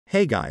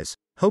Hey guys,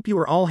 hope you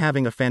are all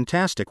having a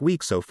fantastic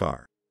week so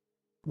far.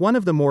 One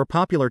of the more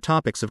popular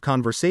topics of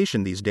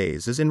conversation these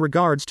days is in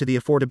regards to the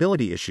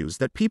affordability issues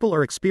that people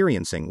are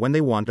experiencing when they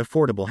want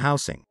affordable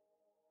housing.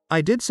 I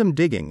did some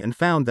digging and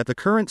found that the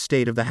current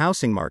state of the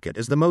housing market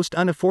is the most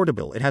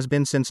unaffordable it has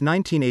been since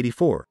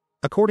 1984,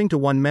 according to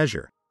one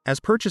measure, as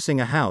purchasing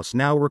a house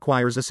now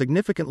requires a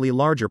significantly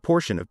larger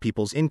portion of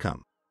people's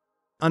income.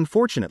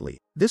 Unfortunately,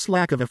 this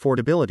lack of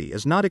affordability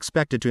is not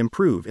expected to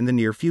improve in the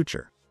near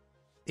future.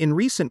 In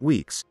recent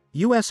weeks,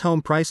 U.S.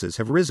 home prices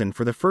have risen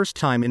for the first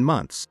time in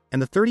months,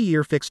 and the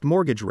 30-year fixed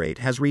mortgage rate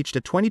has reached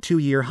a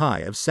 22-year high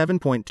of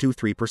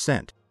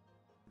 7.23%.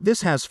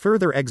 This has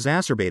further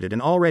exacerbated an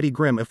already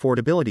grim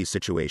affordability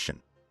situation.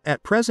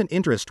 At present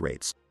interest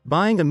rates,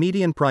 buying a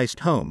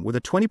median-priced home with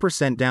a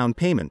 20% down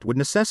payment would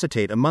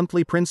necessitate a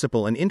monthly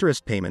principal and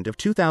interest payment of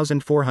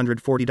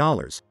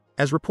 $2,440,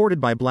 as reported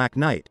by Black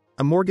Knight,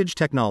 a mortgage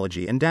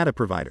technology and data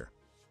provider.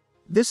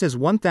 This is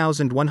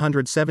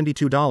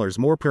 $1,172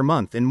 more per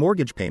month in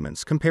mortgage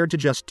payments compared to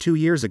just 2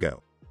 years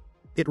ago.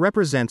 It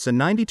represents a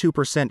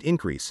 92%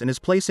 increase and is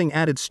placing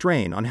added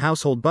strain on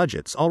household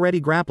budgets already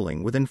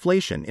grappling with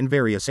inflation in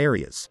various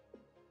areas.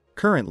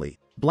 Currently,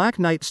 Black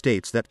Knight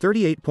states that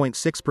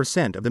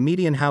 38.6% of the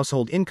median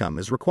household income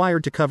is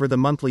required to cover the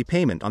monthly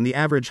payment on the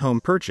average home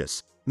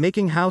purchase,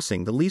 making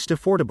housing the least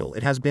affordable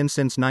it has been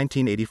since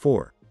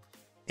 1984.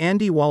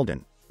 Andy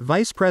Walden,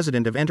 Vice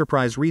President of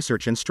Enterprise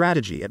Research and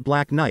Strategy at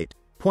Black Knight,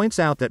 points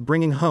out that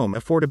bringing home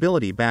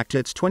affordability back to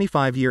its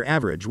 25-year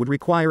average would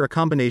require a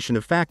combination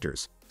of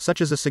factors, such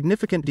as a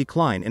significant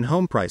decline in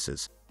home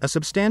prices, a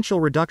substantial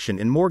reduction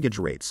in mortgage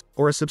rates,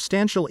 or a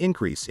substantial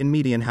increase in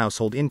median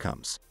household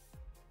incomes.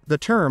 The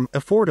term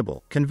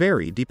affordable can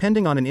vary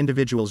depending on an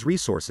individual's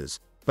resources,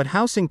 but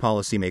housing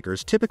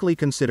policymakers typically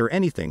consider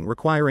anything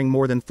requiring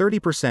more than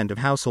 30% of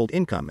household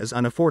income as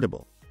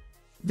unaffordable.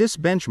 This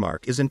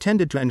benchmark is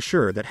intended to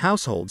ensure that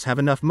households have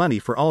enough money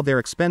for all their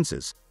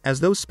expenses, as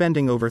those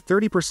spending over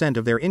 30%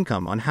 of their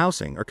income on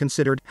housing are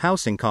considered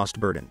housing cost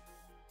burden.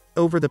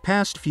 Over the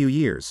past few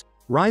years,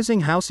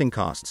 rising housing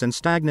costs and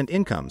stagnant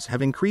incomes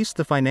have increased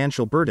the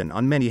financial burden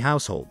on many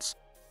households.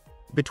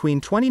 Between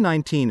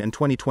 2019 and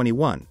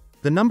 2021,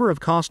 the number of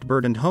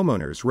cost-burdened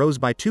homeowners rose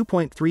by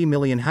 2.3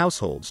 million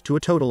households to a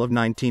total of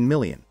 19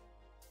 million.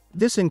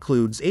 This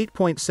includes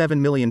 8.7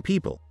 million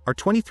people, or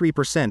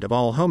 23% of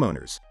all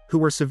homeowners, who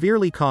were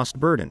severely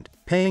cost-burdened,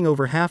 paying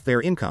over half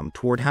their income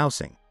toward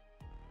housing.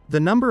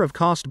 The number of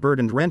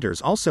cost-burdened renters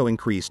also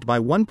increased by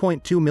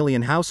 1.2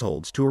 million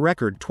households to a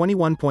record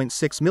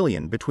 21.6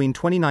 million between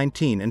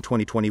 2019 and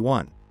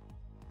 2021.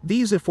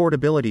 These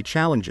affordability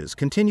challenges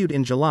continued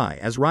in July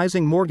as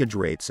rising mortgage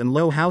rates and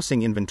low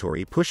housing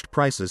inventory pushed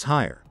prices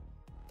higher.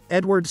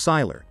 Edward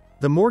Seiler,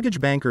 the Mortgage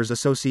Bankers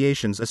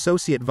Association's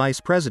Associate Vice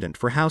President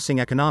for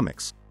Housing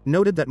Economics,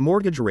 noted that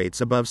mortgage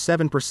rates above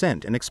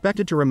 7% and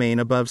expected to remain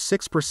above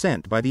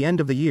 6% by the end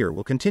of the year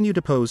will continue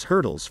to pose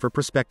hurdles for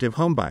prospective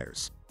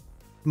homebuyers.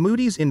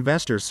 Moody's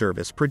Investors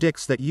Service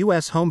predicts that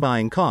U.S.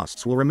 homebuying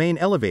costs will remain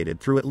elevated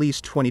through at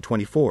least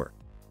 2024.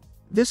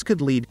 This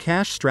could lead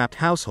cash-strapped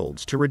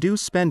households to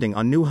reduce spending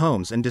on new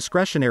homes and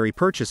discretionary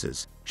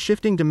purchases,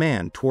 shifting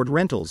demand toward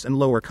rentals and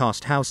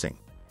lower-cost housing.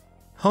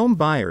 Home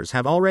buyers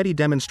have already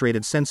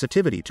demonstrated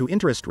sensitivity to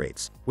interest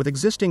rates, with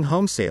existing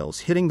home sales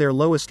hitting their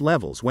lowest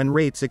levels when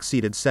rates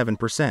exceeded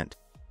 7%.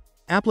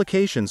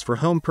 Applications for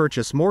home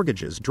purchase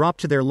mortgages dropped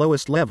to their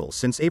lowest level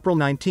since April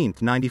 19,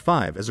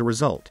 1995 as a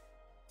result.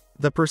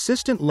 The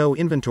persistent low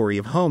inventory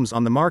of homes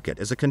on the market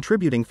is a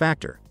contributing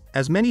factor,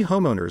 as many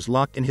homeowners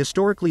locked in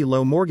historically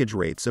low mortgage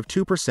rates of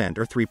 2%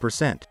 or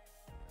 3%.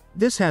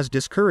 This has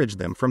discouraged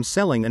them from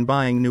selling and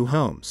buying new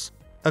homes.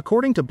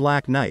 According to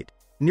Black Knight,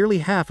 nearly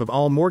half of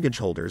all mortgage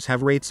holders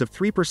have rates of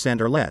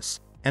 3% or less,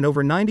 and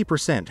over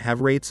 90%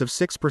 have rates of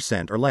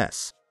 6% or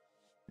less.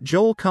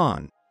 Joel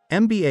Kahn,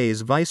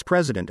 MBA's Vice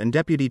President and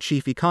Deputy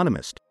Chief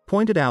Economist,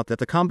 pointed out that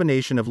the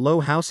combination of low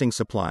housing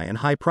supply and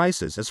high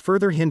prices is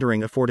further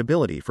hindering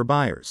affordability for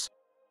buyers.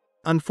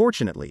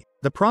 Unfortunately,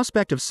 the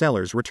prospect of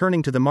sellers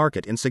returning to the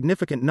market in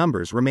significant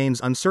numbers remains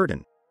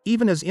uncertain,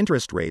 even as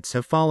interest rates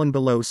have fallen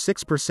below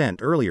 6%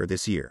 earlier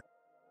this year.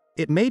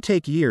 It may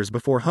take years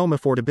before home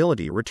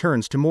affordability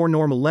returns to more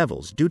normal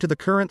levels due to the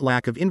current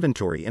lack of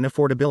inventory and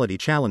affordability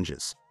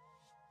challenges.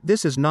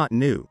 This is not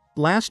new.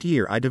 Last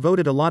year I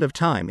devoted a lot of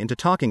time into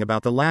talking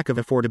about the lack of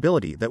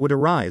affordability that would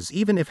arise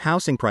even if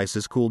housing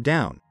prices cooled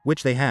down,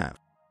 which they have.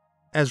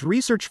 As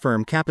research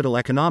firm Capital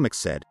Economics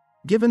said,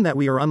 given that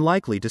we are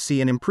unlikely to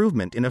see an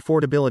improvement in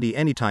affordability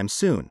anytime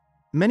soon,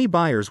 many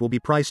buyers will be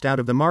priced out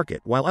of the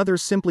market while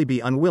others simply be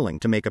unwilling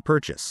to make a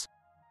purchase.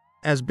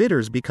 As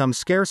bidders become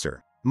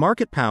scarcer,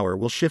 market power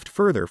will shift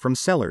further from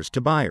sellers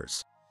to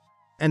buyers.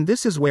 And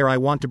this is where I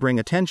want to bring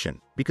attention,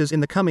 because in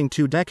the coming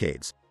 2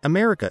 decades,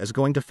 America is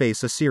going to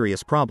face a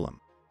serious problem.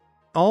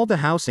 All the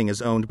housing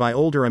is owned by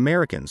older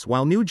Americans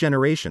while new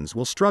generations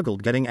will struggle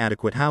getting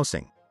adequate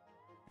housing.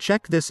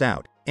 Check this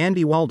out,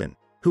 Andy Walden,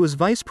 who is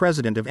Vice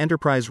President of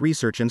Enterprise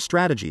Research and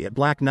Strategy at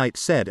Black Knight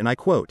said, and I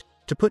quote,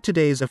 "To put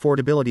today's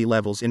affordability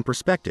levels in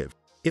perspective,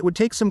 It would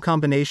take some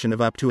combination of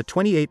up to a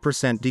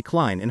 28%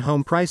 decline in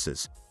home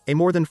prices, a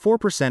more than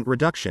 4%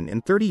 reduction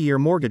in 30-year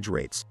mortgage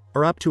rates,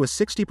 or up to a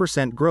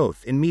 60%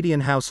 growth in median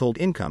household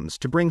incomes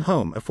to bring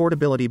home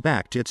affordability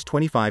back to its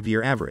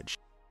 25-year average.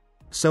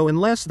 So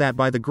unless that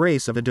by the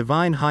grace of a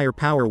divine higher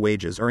power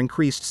wages are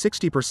increased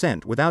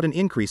 60% without an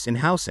increase in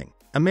housing,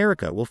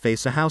 America will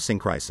face a housing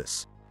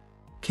crisis.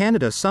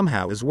 Canada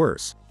somehow is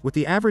worse, with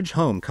the average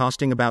home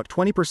costing about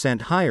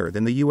 20% higher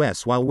than the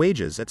US while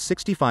wages at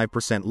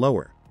 65%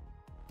 lower.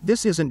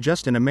 This isn't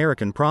just an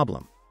American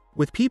problem.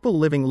 With people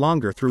living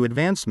longer through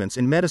advancements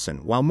in medicine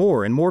while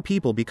more and more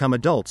people become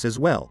adults as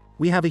well,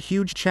 we have a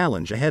huge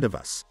challenge ahead of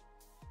us.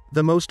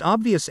 The most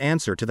obvious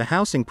answer to the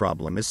housing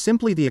problem is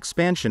simply the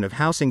expansion of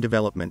housing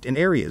development in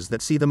areas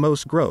that see the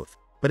most growth,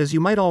 but as you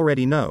might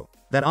already know,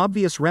 that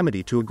obvious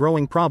remedy to a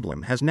growing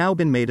problem has now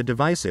been made a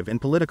divisive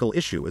and political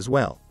issue as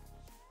well.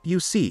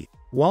 You see,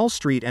 Wall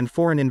Street and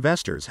foreign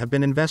investors have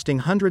been investing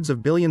hundreds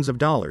of billions of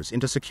dollars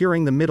into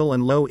securing the middle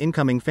and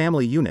low-income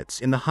family units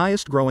in the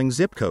highest-growing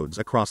zip codes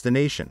across the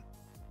nation.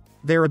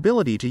 Their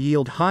ability to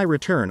yield high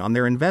return on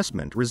their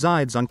investment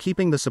resides on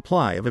keeping the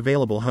supply of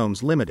available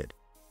homes limited.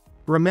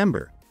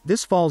 Remember,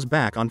 this falls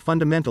back on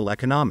fundamental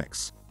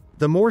economics.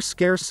 The more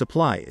scarce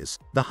supply is,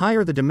 the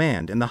higher the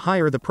demand and the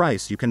higher the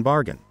price you can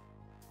bargain.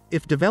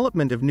 If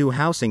development of new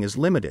housing is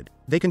limited,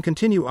 they can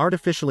continue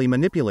artificially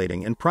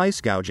manipulating and price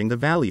gouging the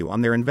value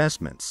on their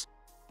investments.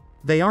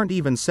 They aren't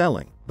even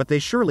selling, but they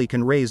surely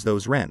can raise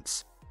those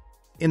rents.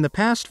 In the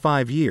past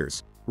 5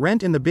 years,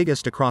 rent in the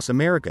biggest across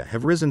America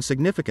have risen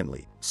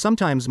significantly,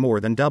 sometimes more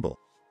than double.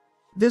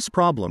 This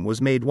problem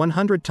was made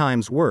 100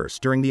 times worse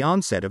during the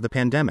onset of the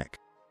pandemic.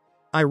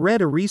 I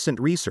read a recent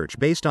research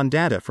based on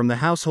data from the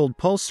Household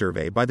Pulse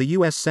survey by the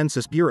U.S.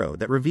 Census Bureau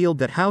that revealed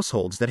that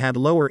households that had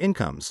lower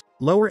incomes,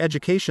 lower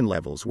education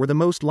levels were the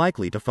most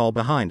likely to fall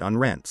behind on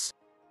rents.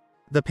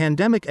 The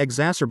pandemic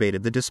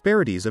exacerbated the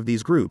disparities of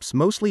these groups,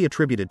 mostly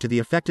attributed to the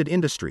affected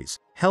industries,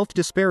 health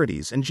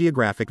disparities and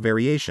geographic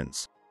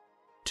variations.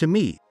 To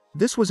me,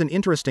 this was an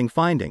interesting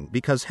finding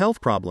because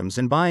health problems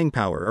and buying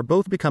power are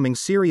both becoming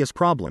serious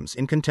problems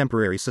in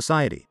contemporary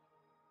society.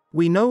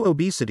 We know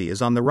obesity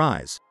is on the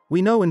rise.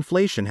 We know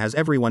inflation has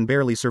everyone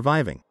barely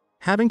surviving,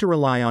 having to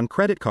rely on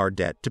credit card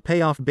debt to pay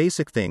off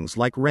basic things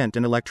like rent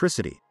and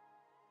electricity.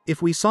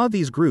 If we saw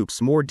these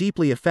groups more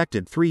deeply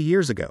affected 3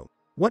 years ago,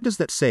 what does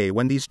that say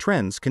when these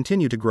trends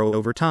continue to grow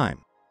over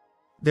time?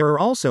 There are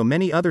also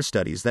many other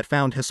studies that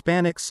found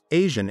Hispanics,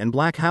 Asian and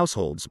Black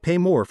households pay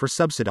more for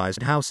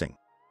subsidized housing.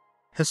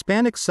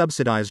 Hispanic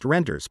subsidized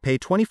renters pay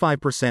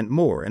 25%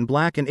 more and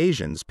Black and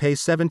Asians pay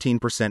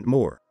 17%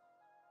 more.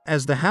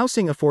 As the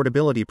housing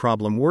affordability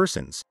problem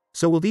worsens,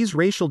 so will these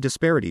racial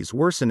disparities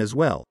worsen as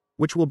well,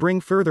 which will bring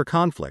further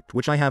conflict,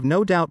 which I have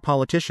no doubt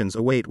politicians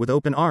await with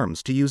open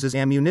arms to use as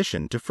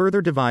ammunition to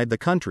further divide the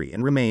country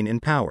and remain in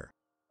power.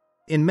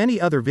 In many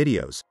other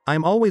videos, I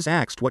am always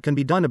asked what can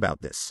be done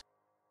about this.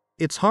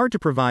 It's hard to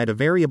provide a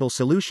variable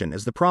solution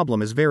as the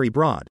problem is very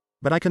broad,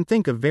 but I can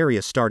think of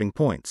various starting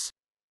points.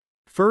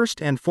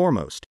 First and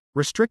foremost,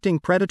 restricting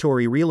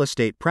predatory real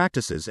estate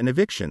practices and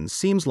evictions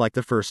seems like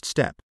the first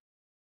step.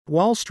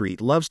 Wall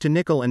Street loves to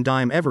nickel and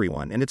dime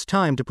everyone, and it's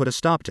time to put a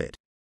stop to it.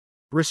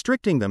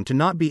 Restricting them to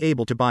not be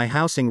able to buy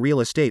housing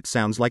real estate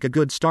sounds like a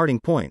good starting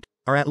point,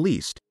 or at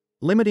least,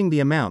 limiting the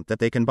amount that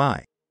they can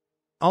buy.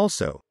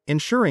 Also,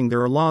 ensuring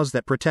there are laws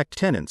that protect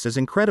tenants is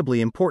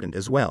incredibly important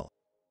as well.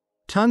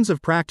 Tons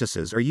of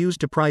practices are used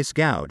to price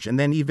gouge and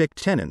then evict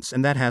tenants,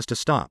 and that has to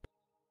stop.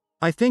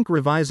 I think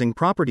revising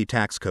property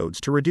tax codes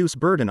to reduce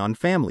burden on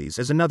families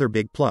is another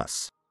big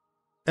plus.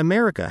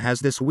 America has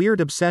this weird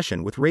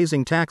obsession with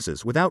raising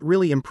taxes without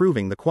really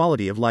improving the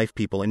quality of life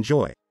people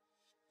enjoy.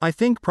 I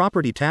think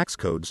property tax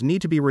codes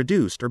need to be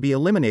reduced or be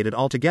eliminated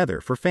altogether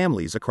for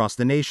families across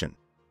the nation.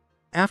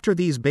 After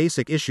these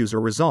basic issues are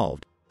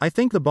resolved, I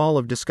think the ball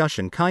of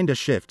discussion kinda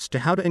shifts to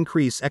how to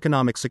increase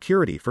economic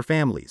security for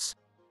families.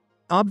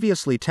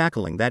 Obviously,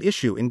 tackling that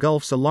issue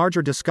engulfs a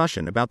larger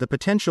discussion about the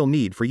potential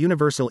need for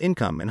universal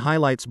income and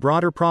highlights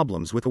broader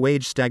problems with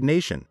wage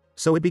stagnation,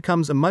 so it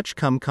becomes a much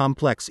more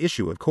complex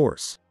issue, of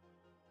course.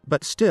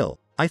 But still,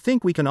 I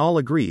think we can all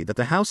agree that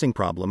the housing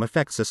problem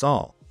affects us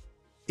all.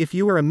 If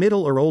you are a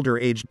middle or older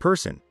aged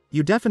person,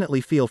 you definitely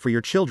feel for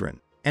your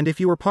children, and if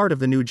you are part of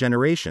the new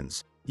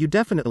generations, you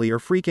definitely are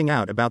freaking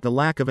out about the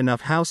lack of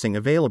enough housing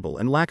available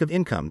and lack of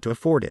income to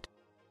afford it.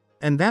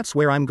 And that's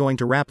where I'm going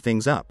to wrap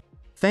things up.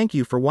 Thank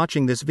you for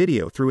watching this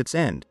video through its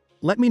end.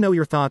 Let me know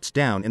your thoughts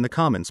down in the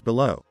comments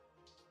below.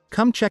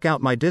 Come check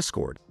out my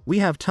Discord, we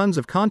have tons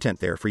of content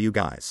there for you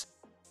guys.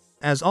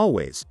 As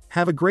always,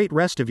 have a great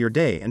rest of your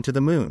day and to the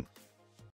moon.